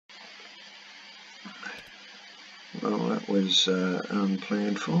Well, that was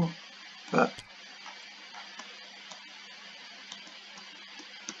unplanned for, but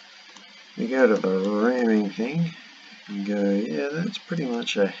you go to the ramming thing and go, yeah, that's pretty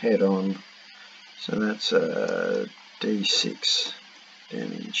much a head-on, so that's a D6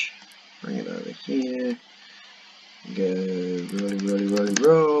 damage. Bring it over here, go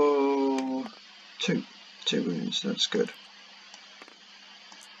roll. Two wounds, that's good.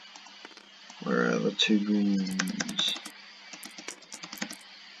 Where are the 2 wounds?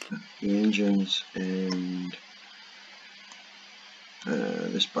 The engines, and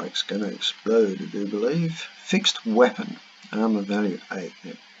this bike's going to explode, I do believe. Fixed weapon, armor value 8.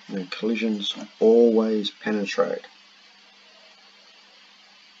 Now collisions always penetrate.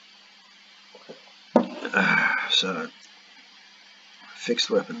 So, fixed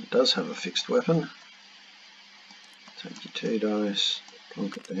weapon does have a fixed weapon. Take your 2 dice,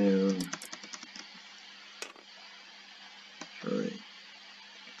 plonk it down.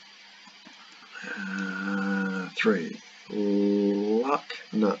 3. Luck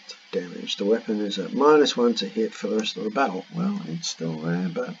nut damage. The weapon is at -1 to hit for the rest of the battle. Well, it's still there,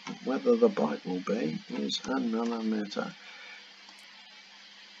 but whether the bite will be is another matter.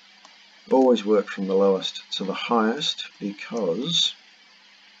 Always work from the lowest to the highest, because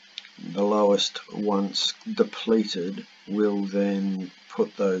the lowest, once depleted, will then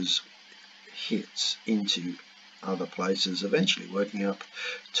put those hits into other places, eventually working up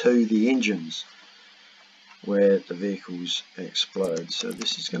to the engines where the vehicles explode. So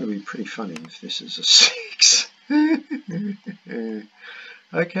this is going to be pretty funny if this is a 6.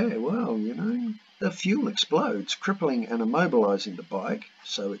 Okay, well, you know, the fuel explodes, crippling and immobilizing the bike,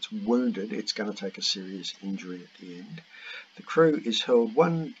 so it's wounded. It's going to take a serious injury at the end. The crew is hurled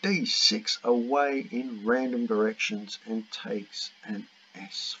 1d6 away in random directions and takes an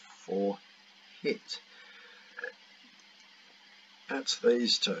S4 hit. That's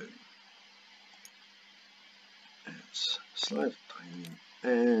these 2. It's slave training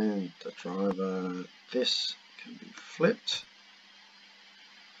and the driver. This can be flipped.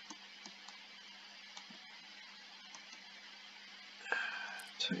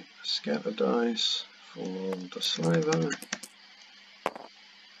 Take the scatter dice for the slaver.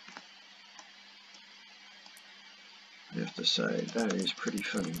 I have to say, that is pretty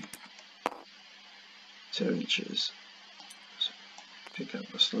funny. 2 inches. So pick up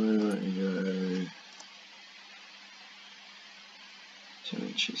the slaver and go 2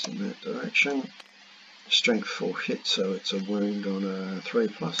 inches in that direction. Strength 4 hit, so it's a wound on a 3+.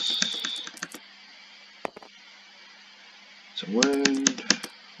 It's a wound.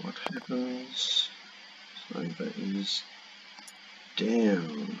 What happens? Slaver is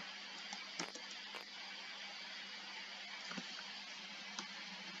down.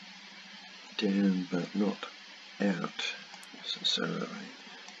 Down, but not out necessarily.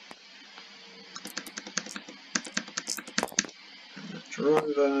 And the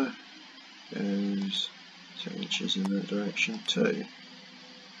driver goes 2 inches in that direction too.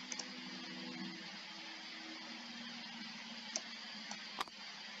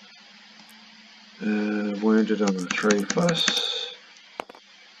 Wounded on a 3+.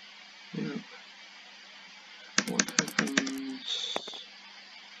 Yep. What happens?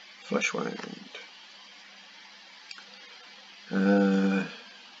 Flesh wound.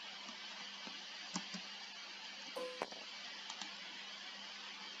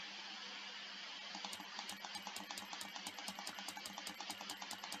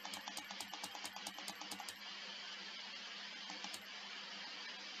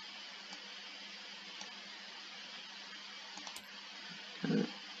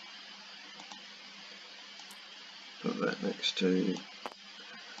 Put that next to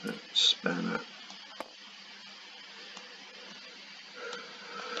that spanner.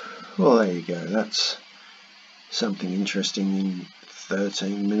 Well, there you go. That's something interesting in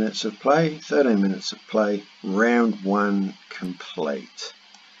 13 minutes of play. 13 minutes of play, round 1 complete.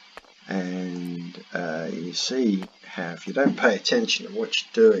 And you see how if you don't pay attention to what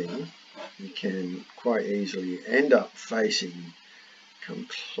you're doing, you can quite easily end up facing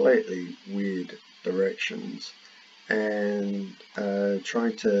completely weird directions and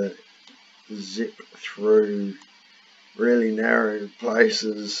trying to zip through really narrow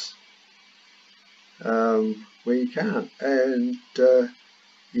places where you can't, and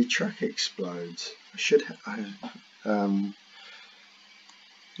your truck explodes. I should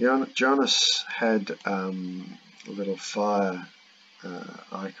Jonas had little fire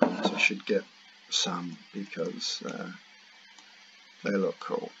icons. I should get some because they look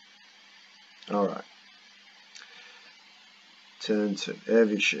cool. Alright, turn to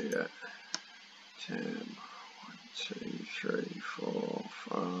heavy shooter. Turn 1, 2, 3, 4,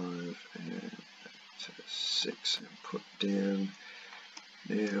 5, and 6, and put down.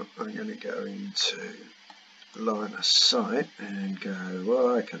 Now I'm going to go into line of sight and go,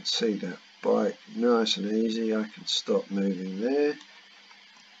 well, I can see that bike nice and easy. I can stop moving there,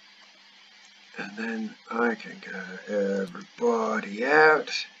 and then I can go everybody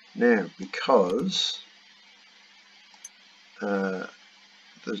out. Now, because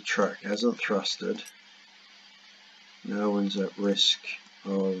the truck hasn't thrusted, no one's at risk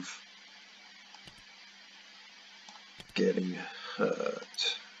of getting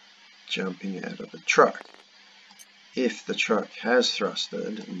hurt jumping out of the truck. If the truck has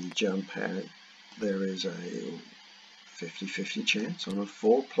thrusted and you jump out, there is a 50-50 chance on a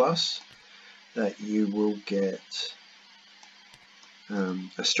 4+ that you will get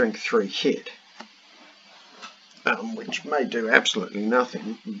a strength 3 hit, which may do absolutely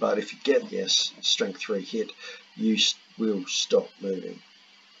nothing, but if you get this strength 3 hit, you will stop moving.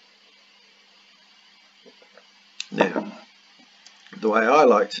 Now, the way I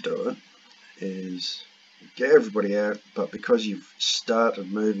like to do it is get everybody out, but because you've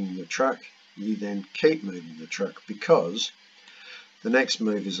started moving the truck, you then keep moving the truck, because the next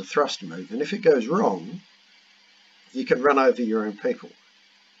move is a thrust move, and if it goes wrong, you can run over your own people.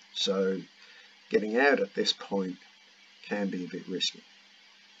 So getting out at this point can be a bit risky.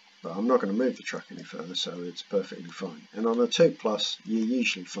 But I'm not going to move the truck any further, so it's perfectly fine. And on a 2+, you're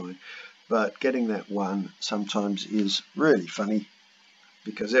usually fine. But getting that 1 sometimes is really funny,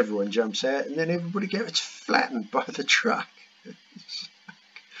 because everyone jumps out and then everybody gets flattened by the truck.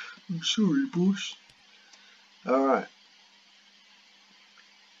 I'm sorry, boss. Alright.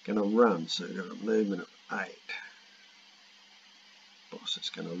 Gonna run, so we've got a movement of 8. Boss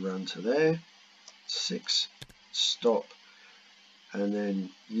is gonna run to there. 6. Stop. And then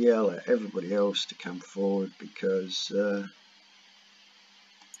yell at everybody else to come forward, because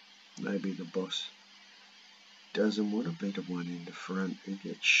maybe the boss doesn't want to be the one in the front who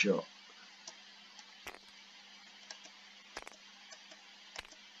gets shot.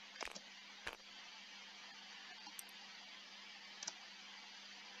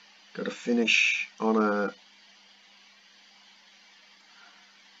 Got to finish on a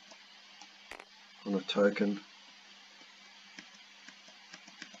token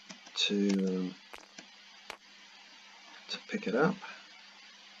to pick it up.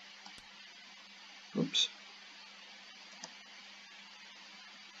 Oops.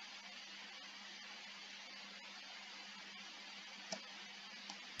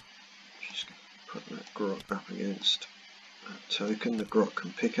 Just going to put that grot up against that token. The grot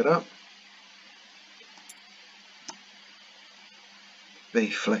can pick it up. Be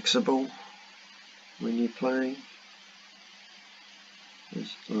flexible when you're playing.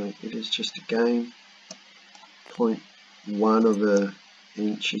 It is just a game. 0.1 of an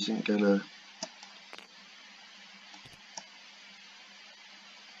inch isn't gonna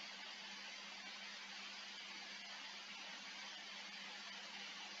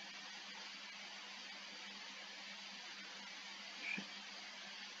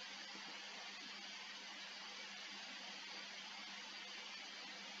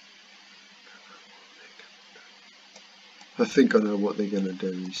I think I know what they're going to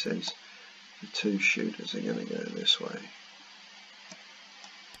do. He says the 2 shooters are going to go this way.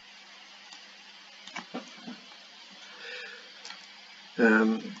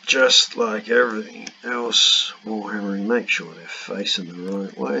 Just like everything else, Warhammering, make sure they're facing the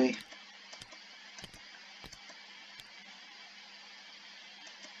right way.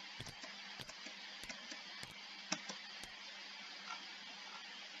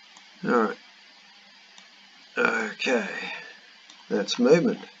 Alright. Okay. That's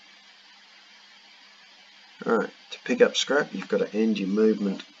movement. Alright, to pick up scrap, you've got to end your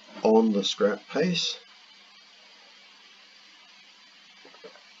movement on the scrap piece.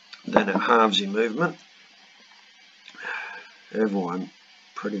 Then it halves your movement. Everyone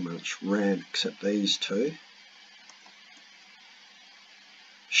pretty much ran except these 2.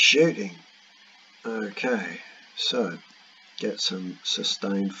 Shooting. Okay, so get some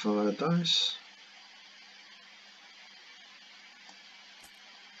sustained fire dice.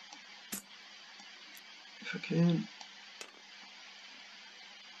 If I can.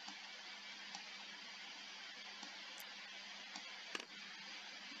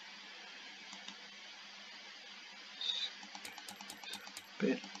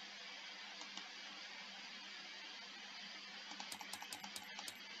 Bit.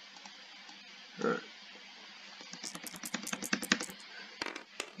 Right.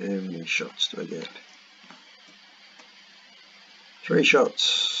 How many shots do I get? 3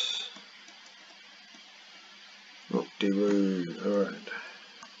 shots. whoop-de-woo. Alright.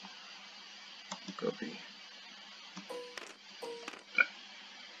 Copy.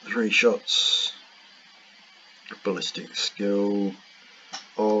 3 shots. Ballistic skill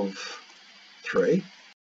of 3.